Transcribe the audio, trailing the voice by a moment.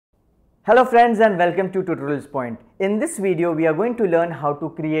Hello friends and welcome to Tutorials Point. In this video, we are going to learn how to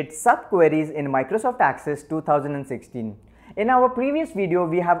create subqueries in Microsoft Access 2016. In our previous video,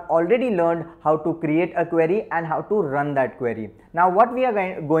 we have already learned how to create a query and how to run that query. Now what we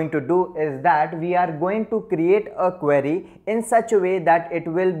are going to do is that we are going to create a query in such a way that it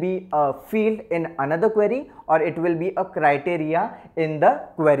will be a field in another query or it will be a criteria in the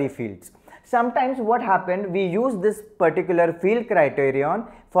query fields. Sometimes what happened, we use this particular field criterion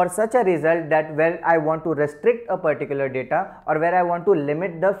for such a result that where I want to restrict a particular data or where I want to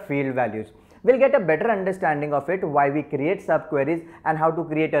limit the field values. We'll get a better understanding of it, why we create subqueries and how to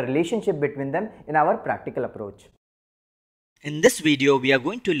create a relationship between them in our practical approach. In this video, we are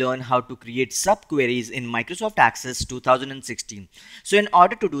going to learn how to create subqueries in Microsoft Access 2016. So in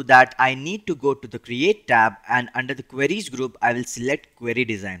order to do that, I need to go to the Create tab, and under the Queries group, I will select Query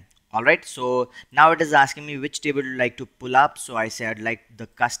Design. Alright, so now it is asking me which table you like to pull up. So I say I'd like the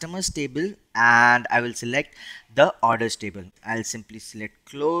customers table and I will select the orders table. I'll simply select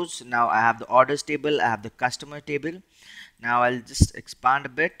close. Now I have the orders table, I have the customer table. Now I'll just expand a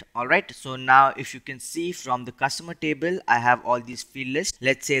bit. Alright, so now if you can see from the customer table, I have all these field lists.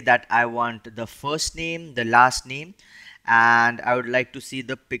 Let's say that I want the first name, the last name, and I would like to see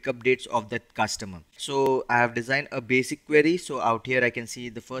the pickup dates of that customer. So I have designed a basic query. So out here I can see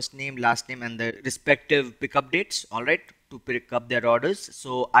the first name, last name, and the respective pickup dates, alright, to pick up their orders.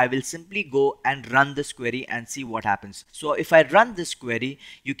 So I will simply go and run this query and see what happens. So if I run this query,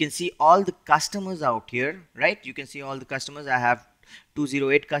 you can see all the customers out here, right? You can see all the customers. I have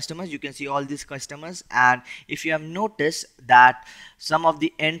 208 customers. You can see all these customers, and if you have noticed that some of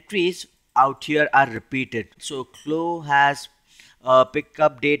the entries out here are repeated. So Chloe has a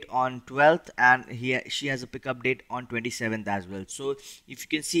pickup date on 12th and she has a pickup date on 27th as well. So if you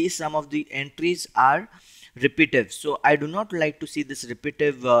can see, some of the entries are repetitive. So I do not like to see this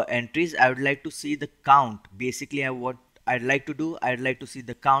repetitive entries. I would like to see the count. Basically what I'd like to do, I'd like to see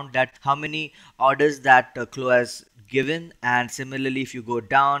the count, that how many orders that Chloe has given, and similarly if you go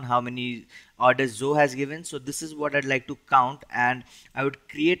down, how many orders Zoe has given. So this is what I'd like to count, and I would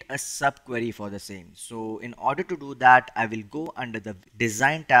create a subquery for the same. So in order to do that, I will go under the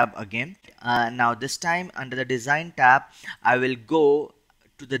design tab again. Now this time under the design tab, I will go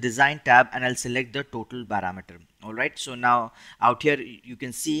to the design tab and I'll select the total parameter. Alright, so now out here you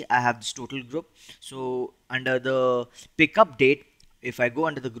can see I have this total group. So under the pickup date, if I go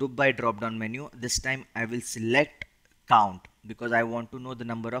under the group by drop down menu, this time I will select count, because I want to know the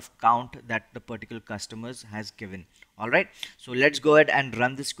number of count that the particular customers has given. Alright, so let's go ahead and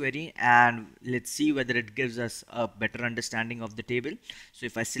run this query and let's see whether it gives us a better understanding of the table. So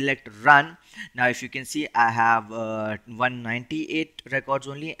if I select run, now if you can see I have 198 records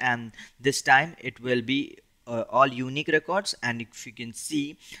only, and this time it will be all unique records. And if you can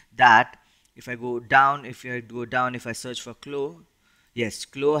see that if I go down, if I search for Chloe, yes,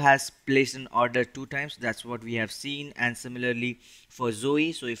 Chloe has placed an order 2 times. That's what we have seen. And similarly for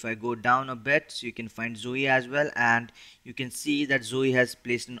Zoe, so if I go down a bit, so you can find Zoe as well, and you can see that Zoe has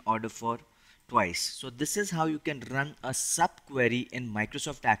placed an order for twice. So this is how you can run a subquery in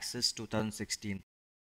Microsoft Access 2016.